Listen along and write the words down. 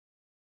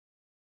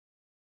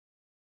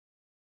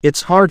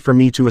It's hard for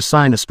me to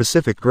assign a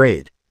specific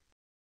grade.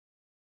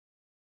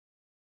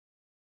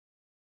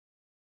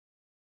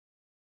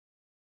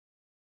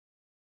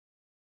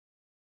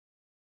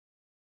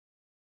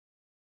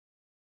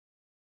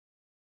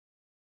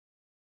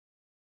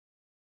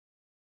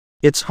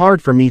 It's hard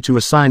for me to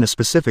assign a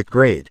specific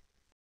grade.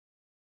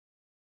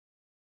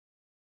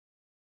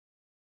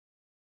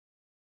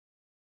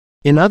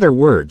 In other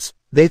words,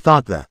 they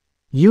thought the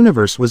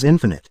universe was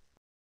infinite.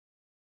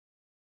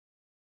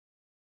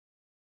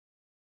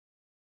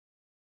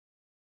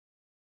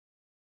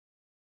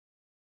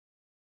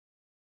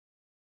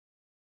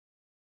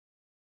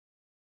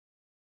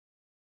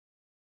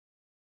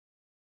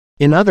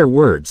 In other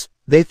words,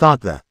 they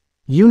thought the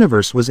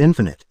universe was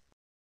infinite.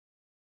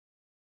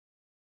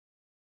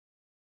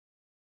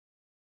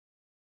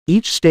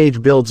 Each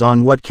stage builds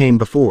on what came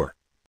before.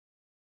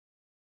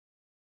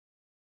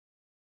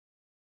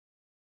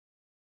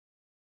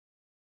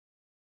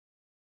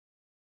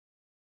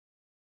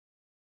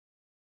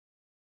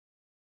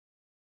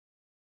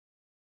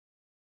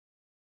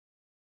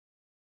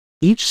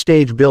 Each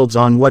stage builds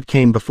on what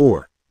came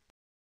before.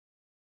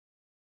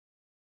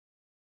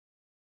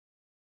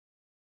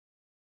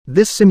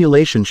 This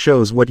simulation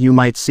shows what you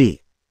might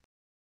see.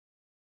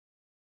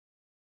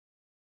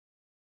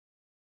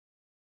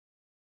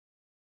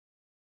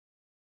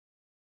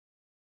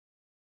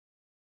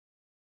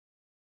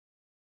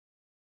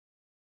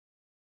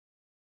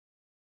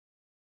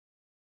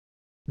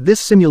 This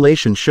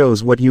simulation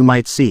shows what you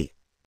might see.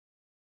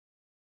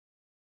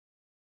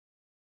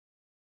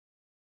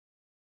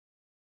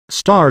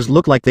 Stars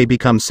look like they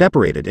become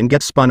separated and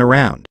get spun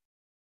around.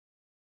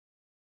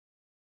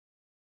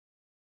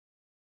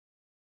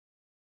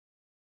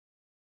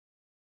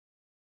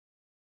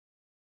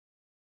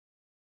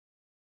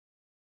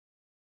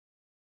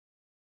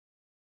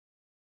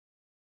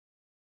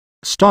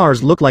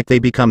 Stars look like they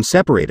become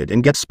separated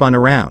and get spun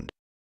around.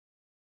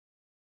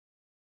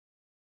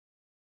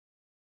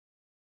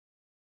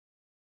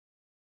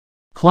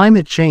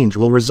 Climate change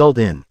will result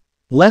in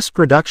less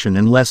production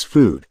and less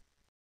food.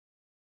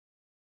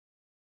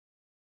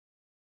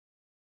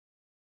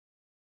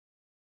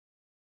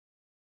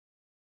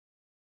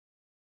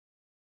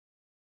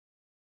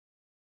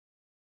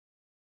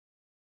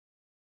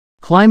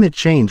 Climate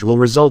change will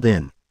result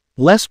in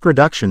less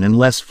production and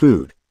less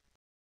food.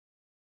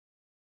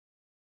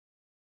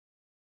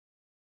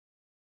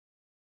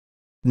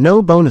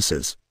 No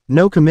bonuses,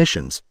 no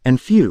commissions,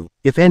 and few,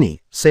 if any,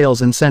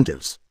 sales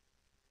incentives.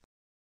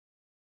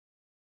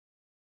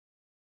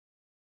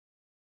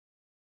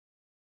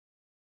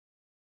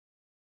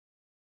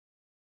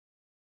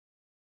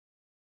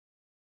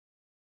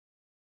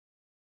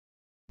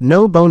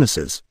 No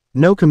bonuses,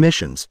 no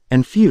commissions,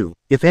 and few,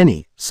 if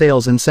any,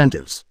 sales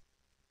incentives.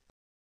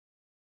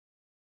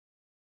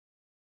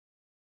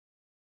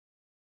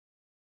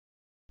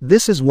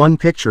 This is one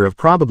picture of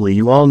probably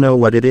you all know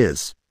what it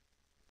is.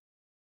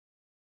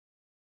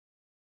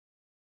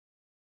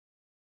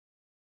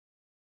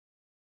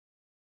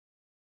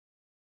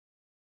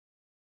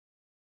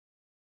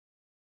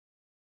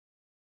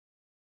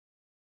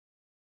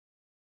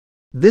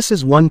 This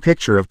is one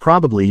picture of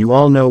probably you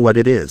all know what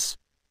it is.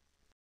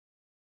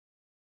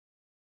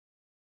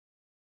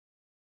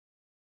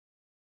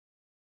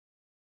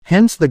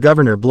 Hence the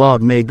governor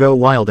blog may go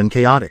wild and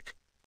chaotic.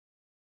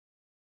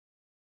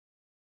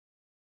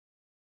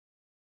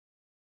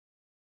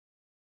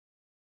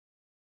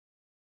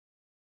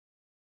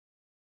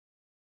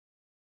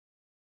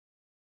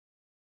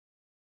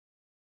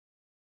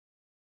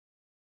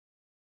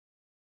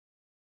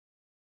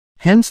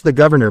 Hence the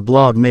governor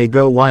blog may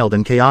go wild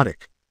and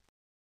chaotic.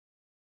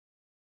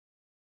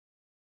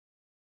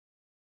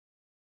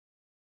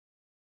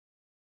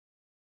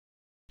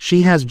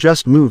 She has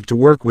just moved to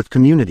work with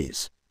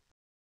communities.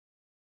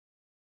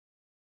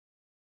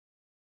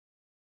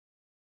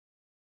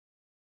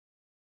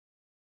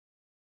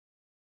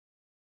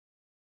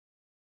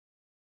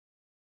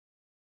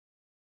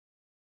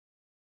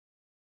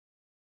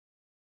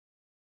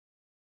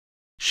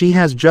 She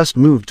has just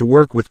moved to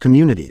work with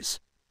communities.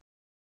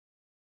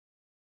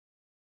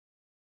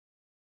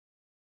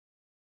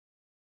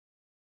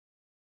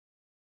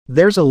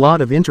 There's a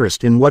lot of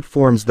interest in what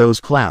forms those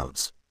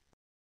clouds.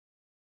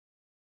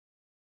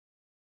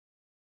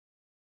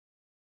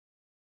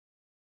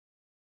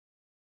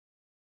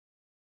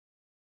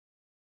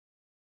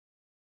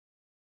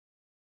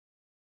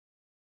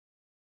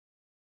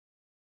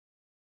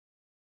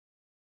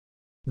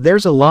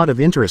 There's a lot of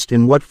interest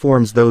in what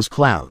forms those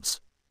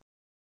clouds.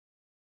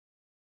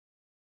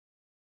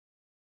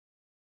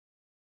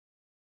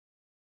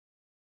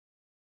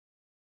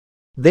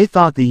 They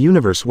thought the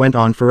universe went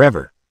on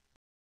forever.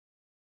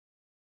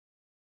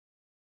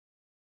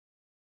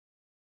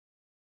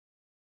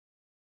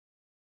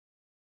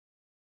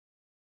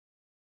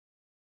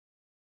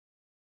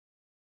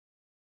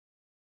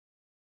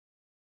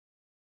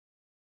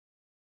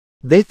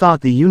 They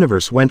thought the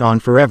universe went on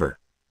forever.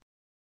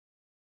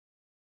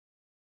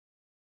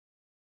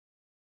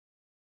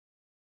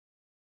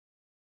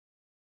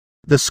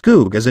 The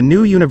Skoog is a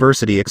new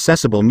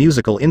university-accessible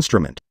musical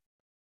instrument.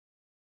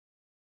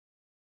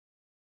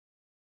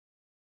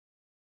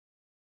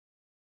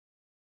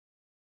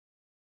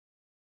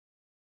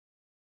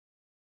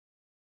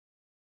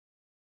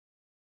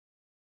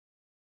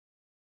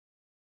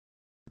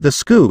 The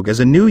Skoog is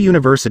a new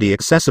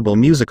university-accessible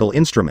musical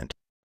instrument.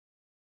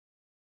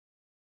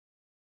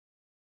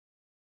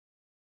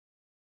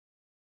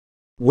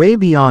 Way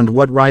beyond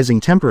what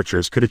rising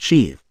temperatures could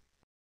achieve.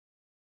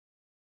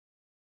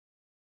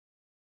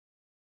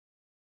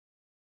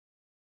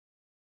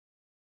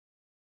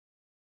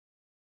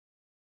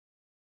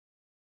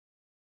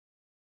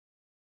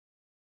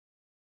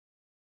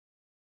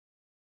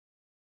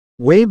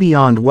 Way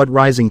beyond what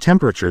rising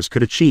temperatures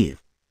could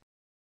achieve.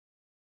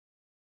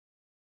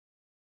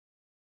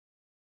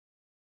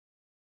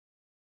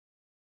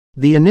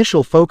 The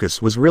initial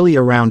focus was really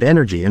around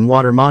energy and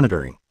water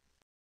monitoring.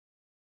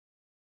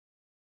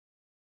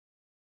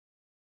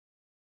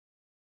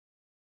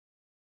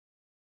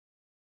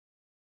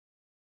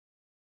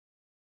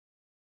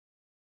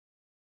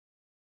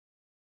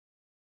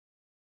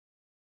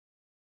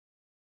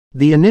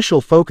 The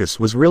initial focus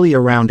was really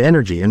around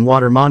energy and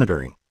water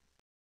monitoring.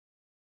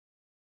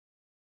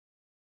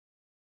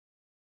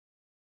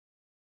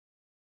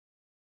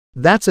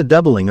 That's a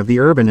doubling of the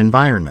urban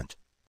environment.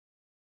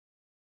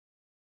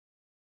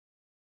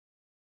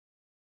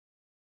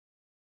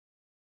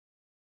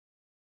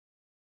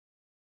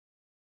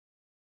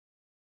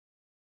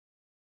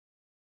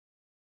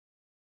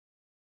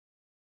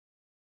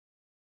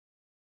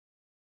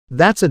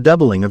 That's a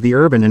doubling of the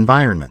urban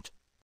environment.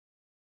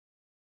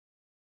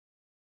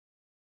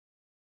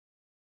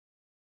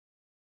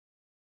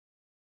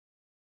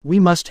 We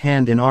must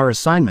hand in our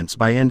assignments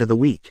by end of the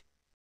week.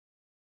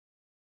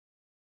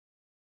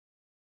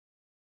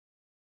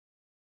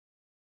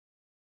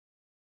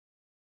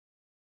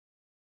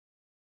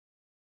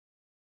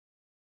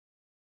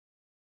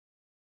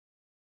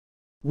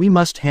 We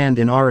must hand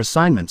in our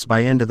assignments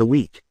by end of the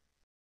week.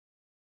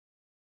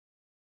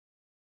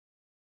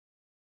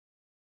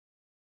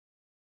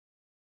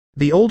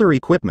 The older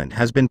equipment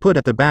has been put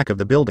at the back of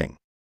the building.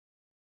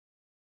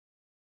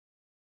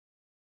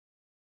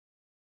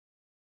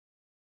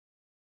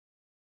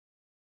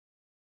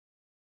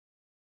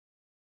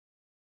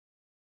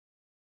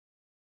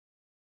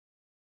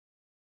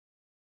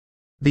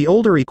 The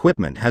older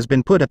equipment has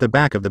been put at the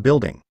back of the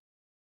building.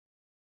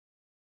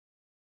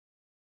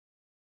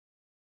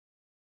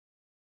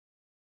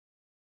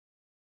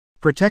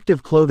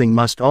 Protective clothing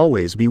must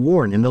always be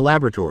worn in the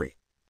laboratory.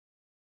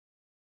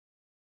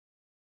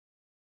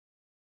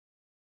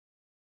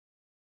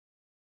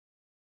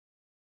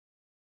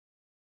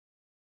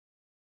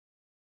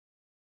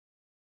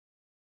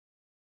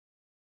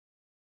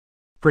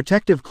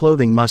 Protective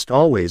clothing must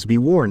always be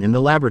worn in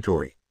the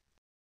laboratory.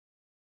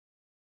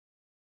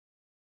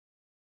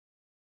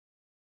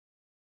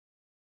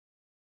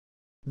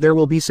 There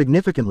will be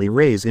significantly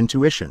raise in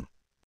tuition.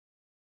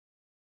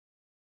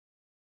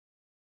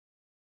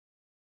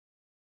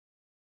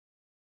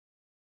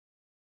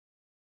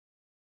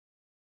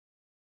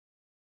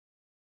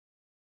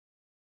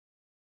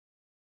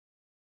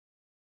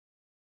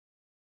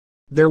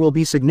 There will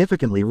be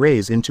significantly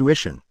raise in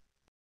tuition.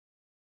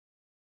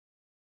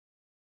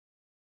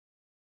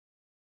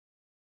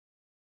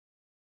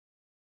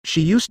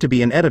 She used to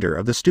be an editor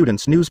of the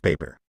students'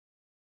 newspaper.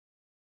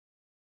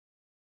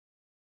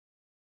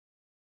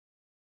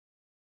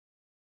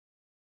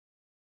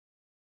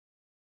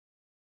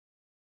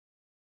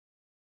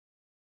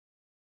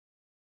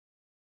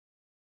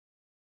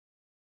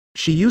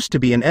 She used to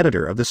be an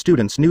editor of the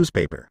students'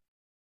 newspaper.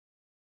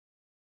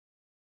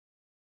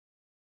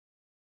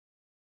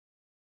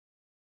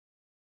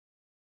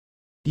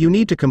 You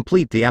need to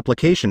complete the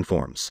application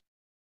forms.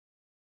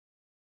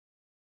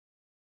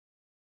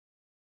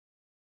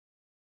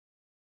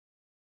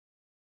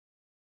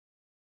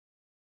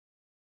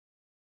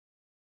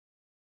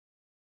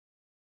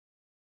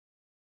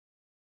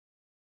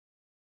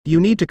 You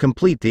need to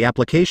complete the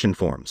application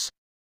forms.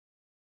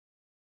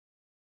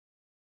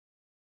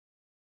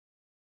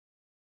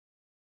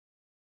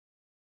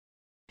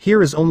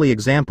 Here is only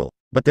example,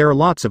 but there are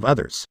lots of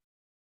others.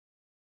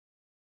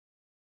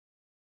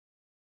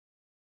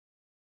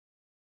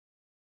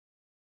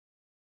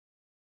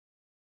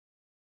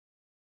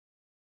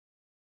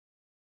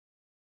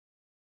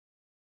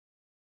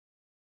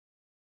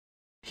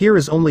 Here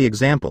is only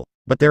example,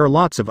 but there are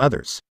lots of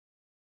others.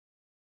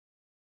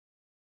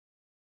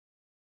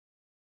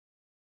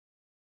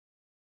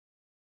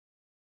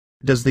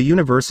 Does the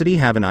university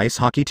have an ice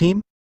hockey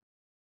team?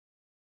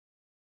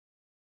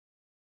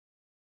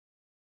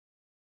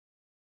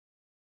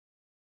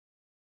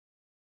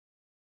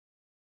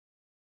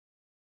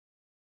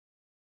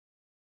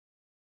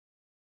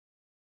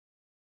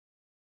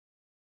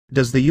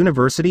 Does the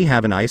university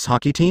have an ice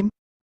hockey team?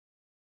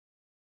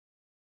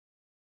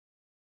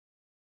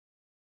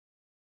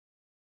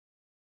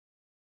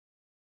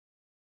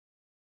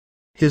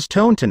 His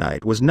tone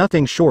tonight was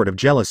nothing short of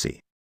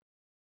jealousy.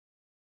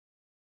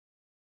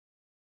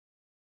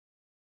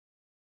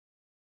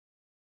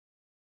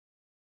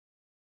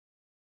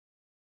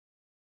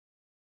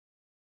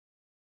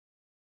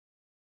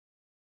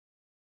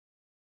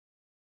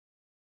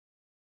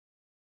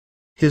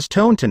 His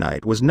tone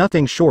tonight was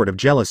nothing short of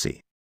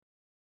jealousy.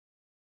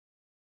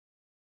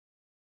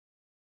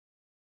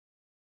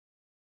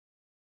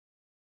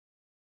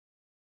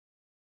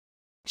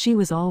 She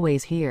was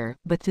always here,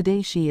 but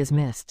today she is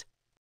missed.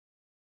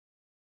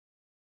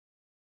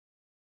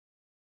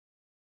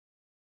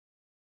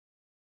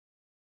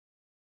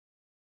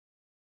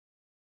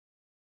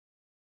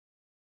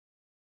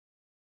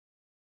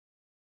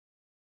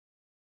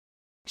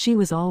 She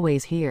was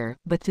always here,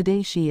 but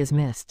today she is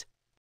missed.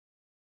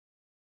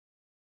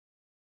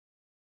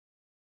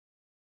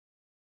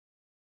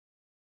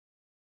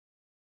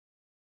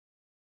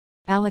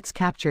 Alex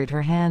captured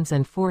her hands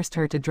and forced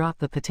her to drop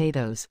the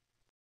potatoes.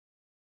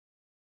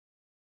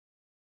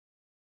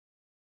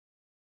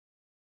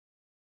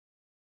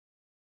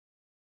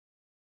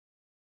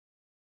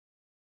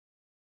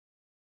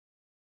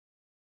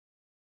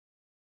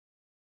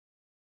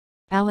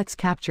 Alex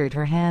captured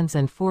her hands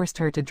and forced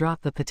her to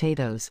drop the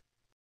potatoes.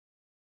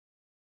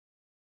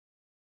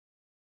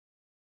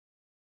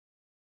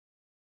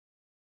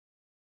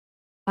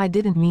 I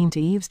didn't mean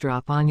to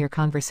eavesdrop on your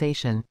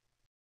conversation.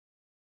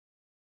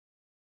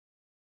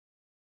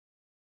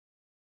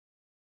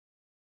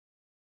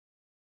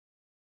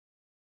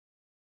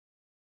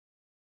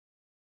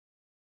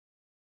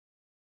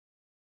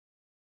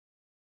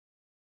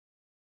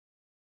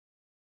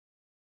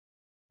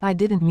 I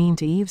didn't mean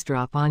to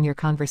eavesdrop on your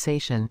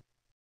conversation.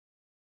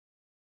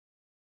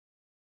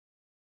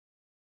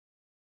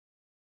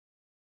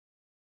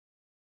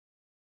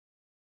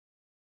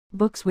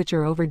 Books which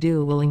are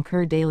overdue will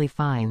incur daily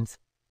fines.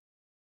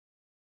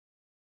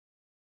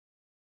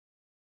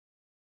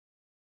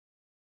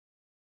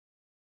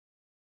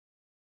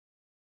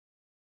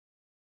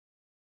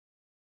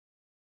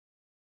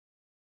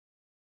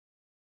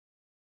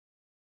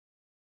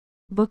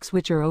 Books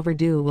which are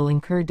overdue will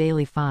incur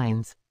daily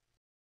fines.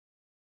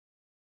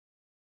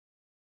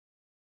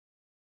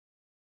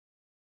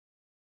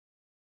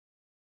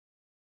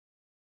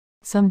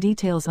 Some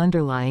details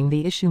underlying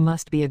the issue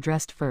must be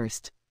addressed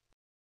first.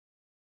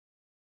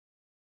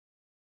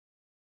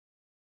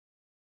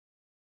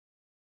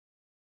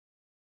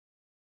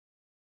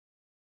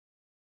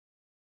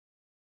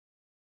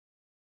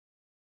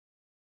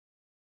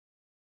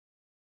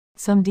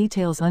 Some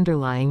details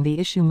underlying the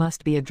issue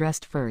must be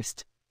addressed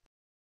first.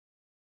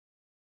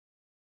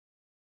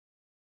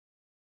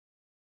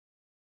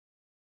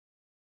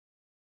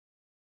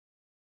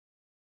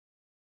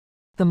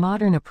 The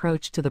modern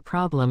approach to the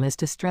problem is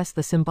to stress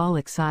the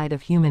symbolic side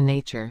of human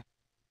nature.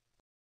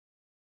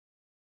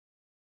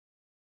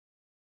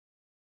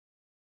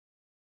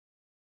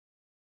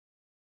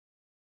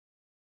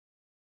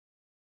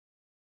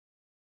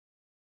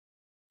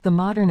 The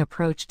modern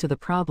approach to the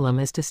problem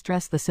is to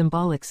stress the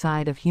symbolic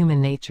side of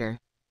human nature.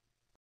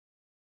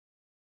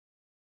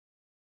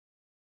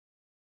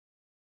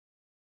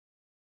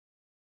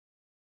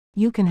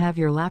 You can have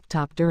your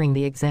laptop during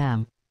the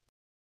exam.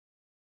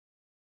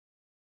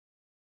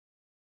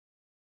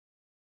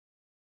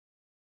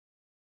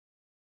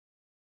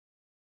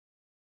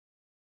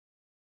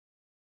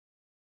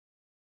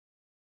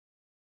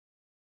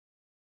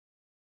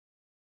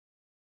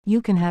 You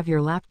can have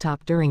your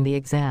laptop during the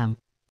exam.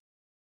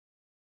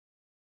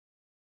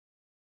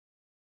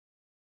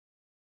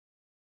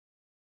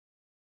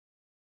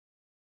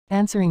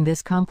 Answering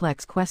this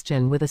complex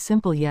question with a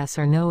simple yes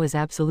or no is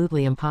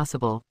absolutely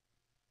impossible.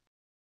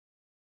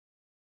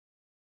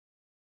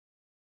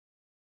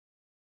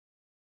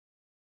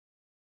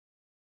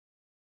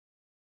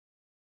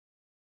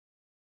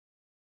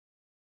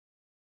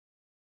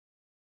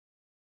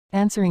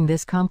 Answering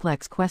this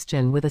complex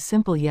question with a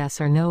simple yes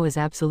or no is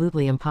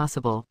absolutely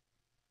impossible.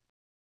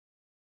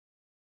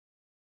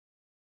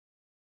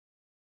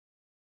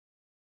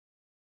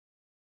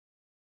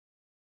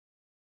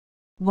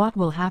 What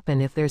will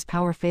happen if there's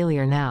power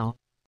failure now?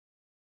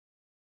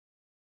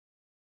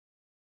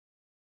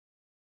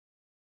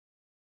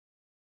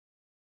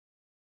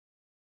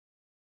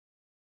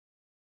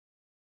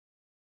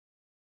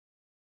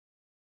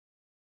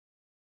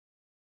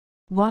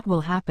 What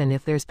will happen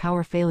if there's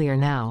power failure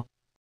now?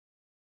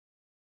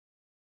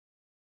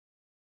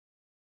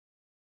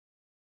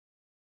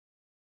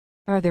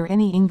 Are there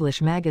any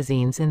English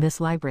magazines in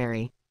this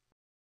library?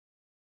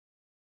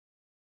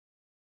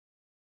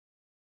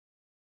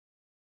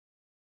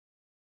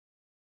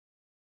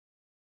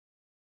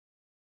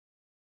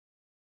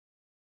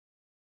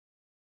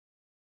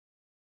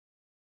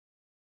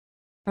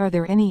 Are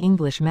there any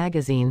English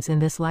magazines in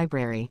this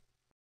library?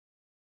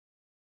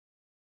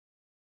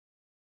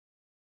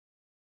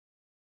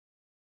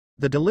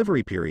 The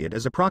delivery period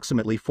is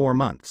approximately 4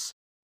 months.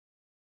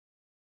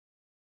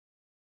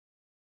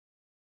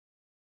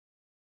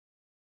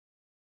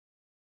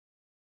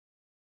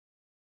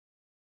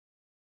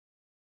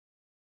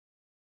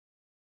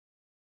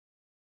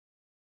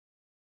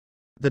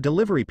 The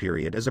delivery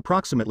period is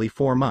approximately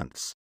 4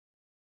 months.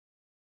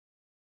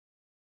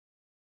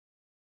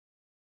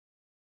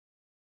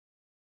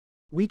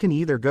 We can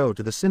either go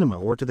to the cinema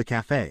or to the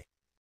cafe.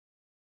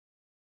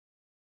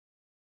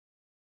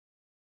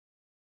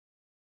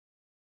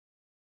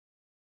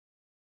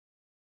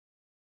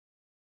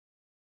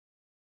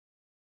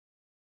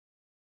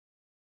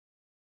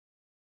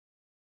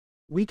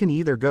 We can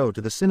either go to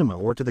the cinema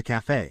or to the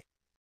cafe.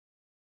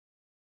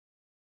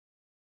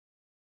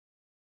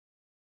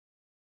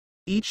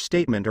 Each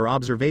statement or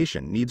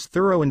observation needs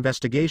thorough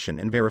investigation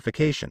and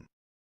verification.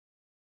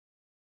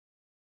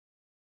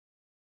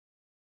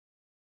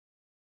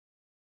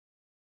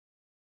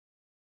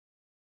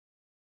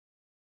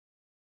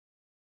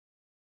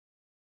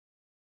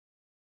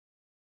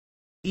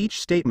 Each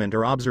statement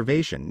or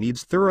observation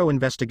needs thorough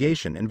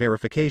investigation and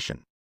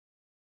verification.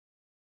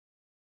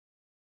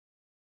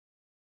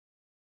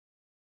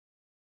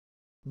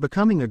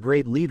 Becoming a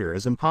great leader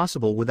is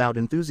impossible without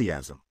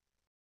enthusiasm.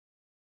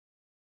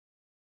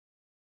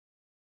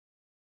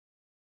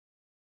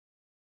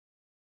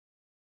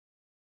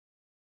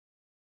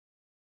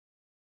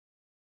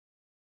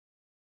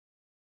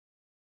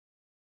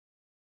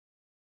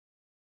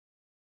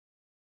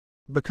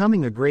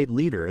 Becoming a great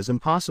leader is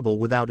impossible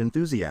without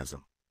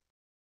enthusiasm.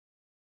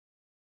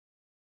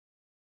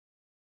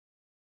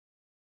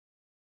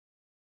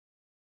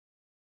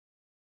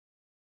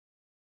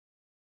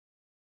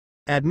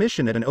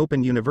 Admission at an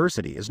open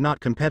university is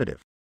not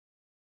competitive.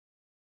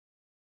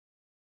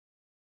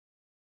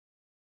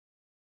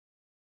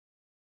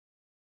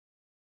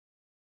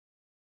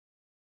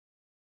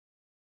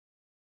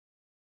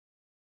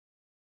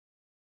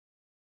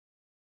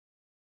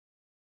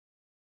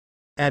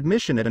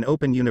 Admission at an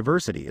open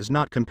university is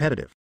not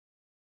competitive.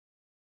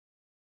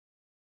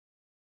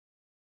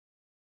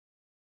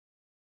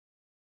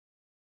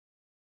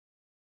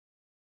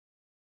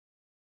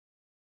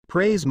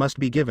 Praise must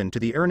be given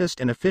to the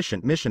earnest and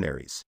efficient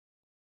missionaries.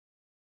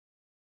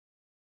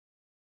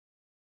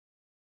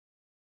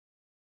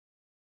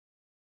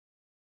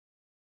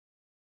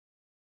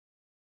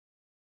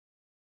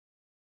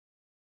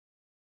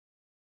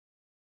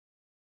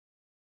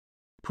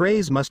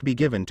 Praise must be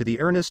given to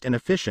the earnest and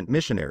efficient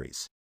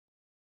missionaries.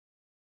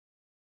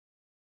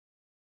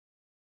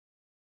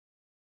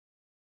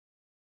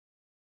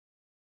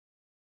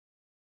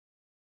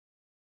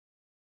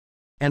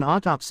 An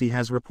autopsy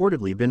has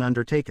reportedly been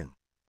undertaken.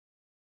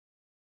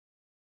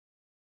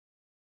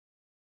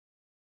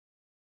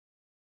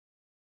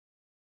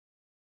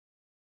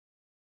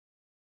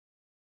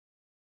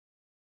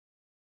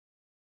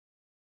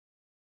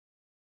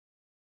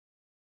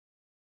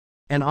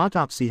 An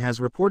autopsy has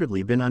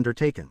reportedly been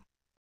undertaken.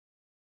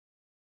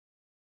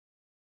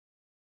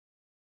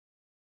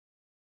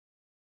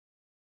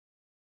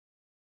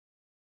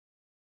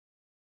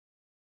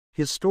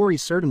 His story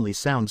certainly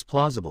sounds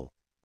plausible.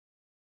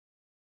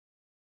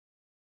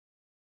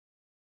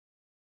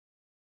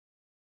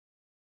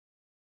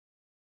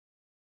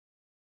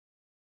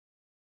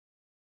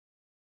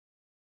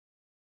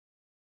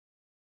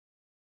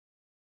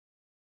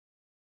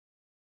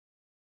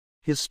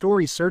 His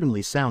story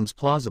certainly sounds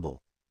plausible.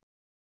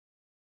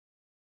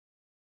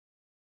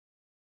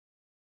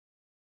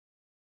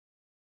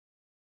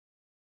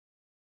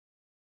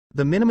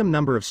 The minimum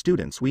number of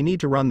students we need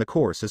to run the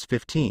course is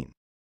 15.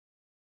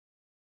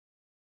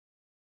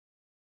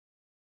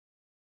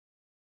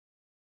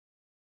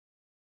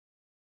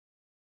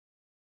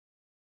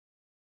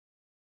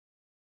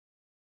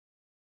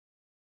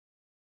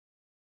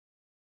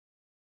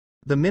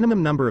 The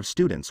minimum number of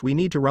students we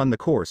need to run the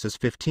course is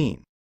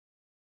 15.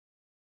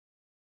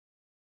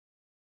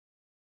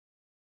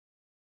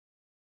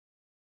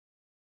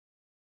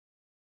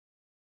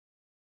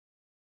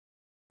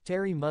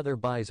 Terry mother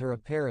buys her a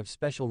pair of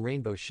special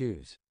rainbow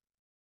shoes.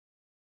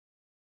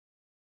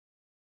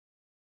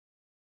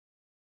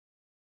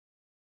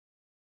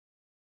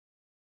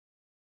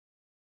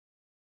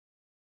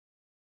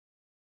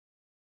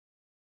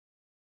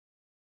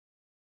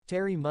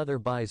 Terry mother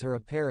buys her a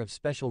pair of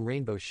special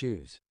rainbow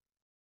shoes.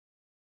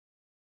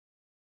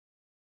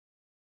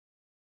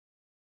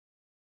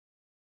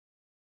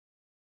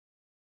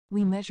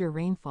 We measure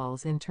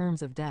rainfalls in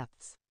terms of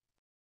depths.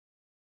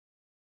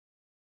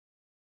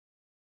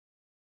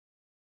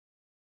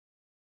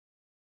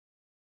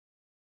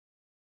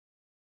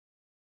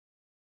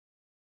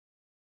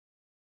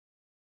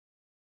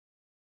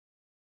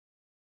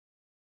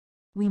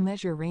 We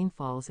measure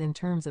rainfalls in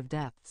terms of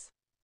depths.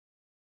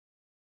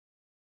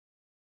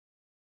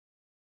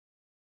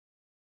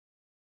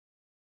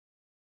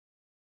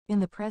 In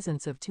the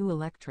presence of two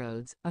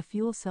electrodes, a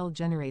fuel cell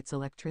generates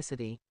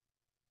electricity.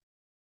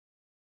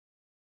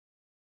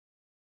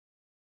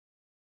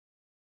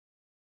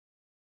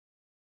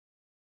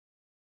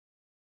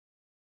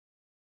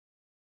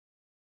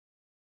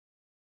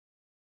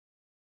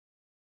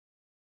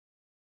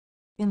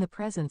 In the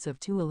presence of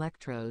two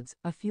electrodes,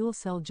 a fuel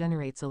cell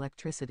generates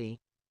electricity.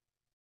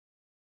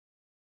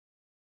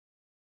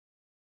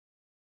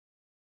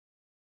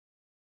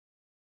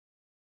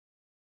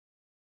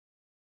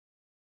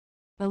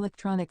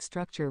 Electronic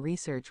structure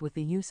research with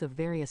the use of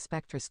various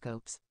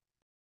spectroscopes.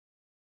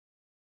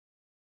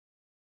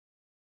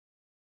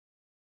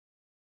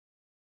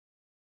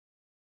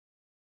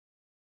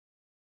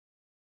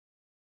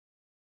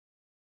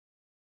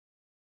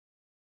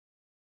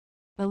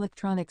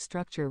 Electronic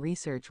structure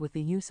research with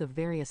the use of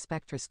various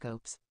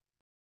spectroscopes.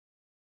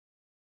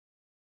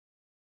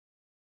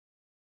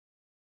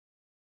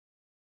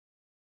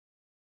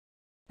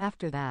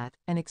 After that,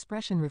 an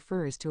expression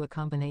refers to a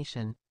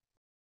combination.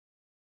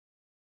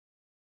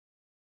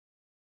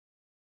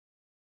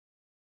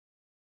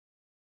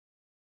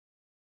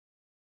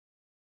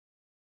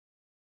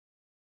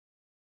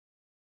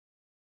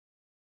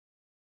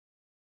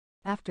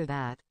 After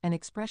that, an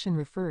expression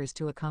refers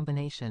to a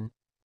combination.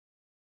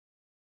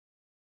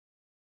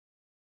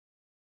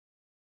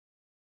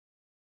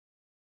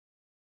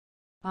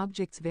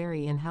 Objects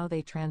vary in how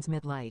they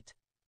transmit light.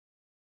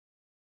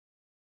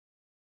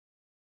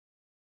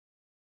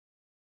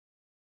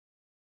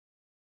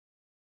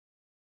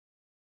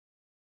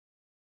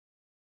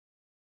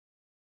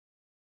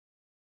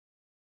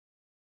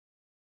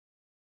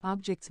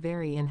 Objects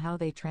vary in how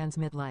they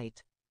transmit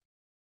light.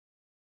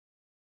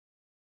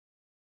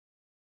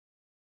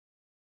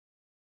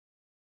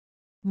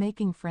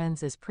 Making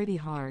friends is pretty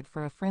hard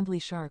for a friendly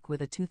shark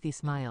with a toothy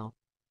smile.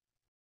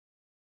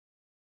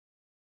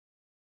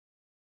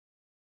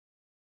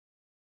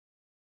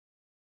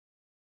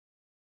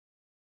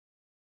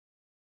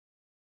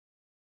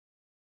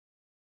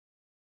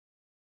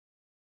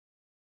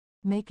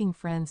 Making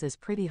friends is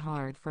pretty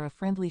hard for a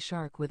friendly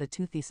shark with a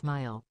toothy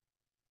smile.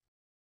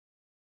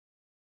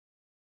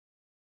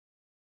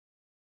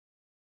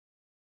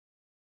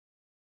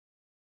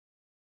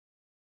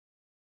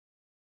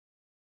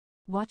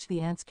 Watch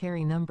the ants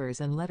carry numbers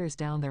and letters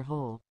down their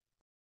hole.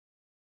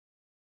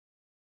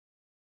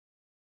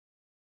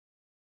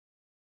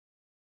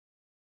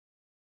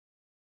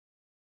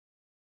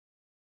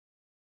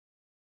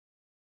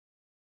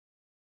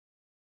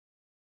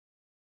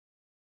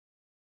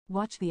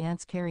 Watch the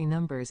ants carry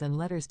numbers and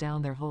letters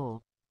down their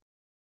hole.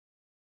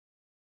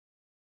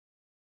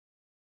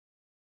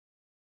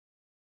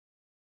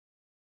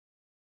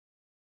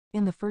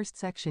 In the first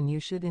section you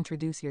should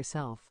introduce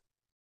yourself.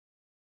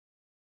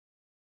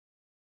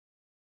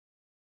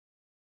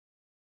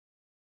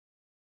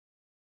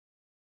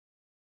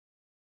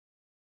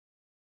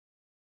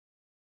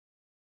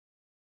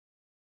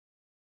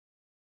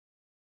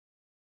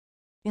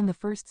 In the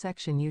first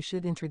section you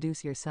should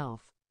introduce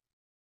yourself.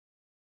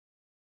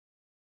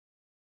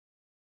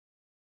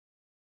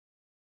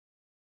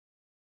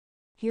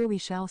 Here we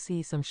shall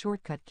see some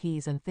shortcut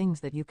keys and things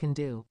that you can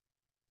do.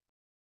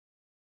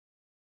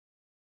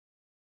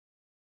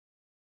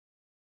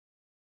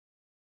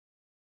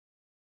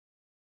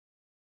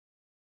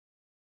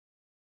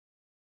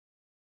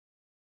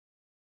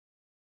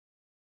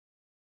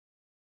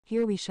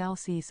 Here we shall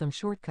see some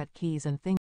shortcut keys and things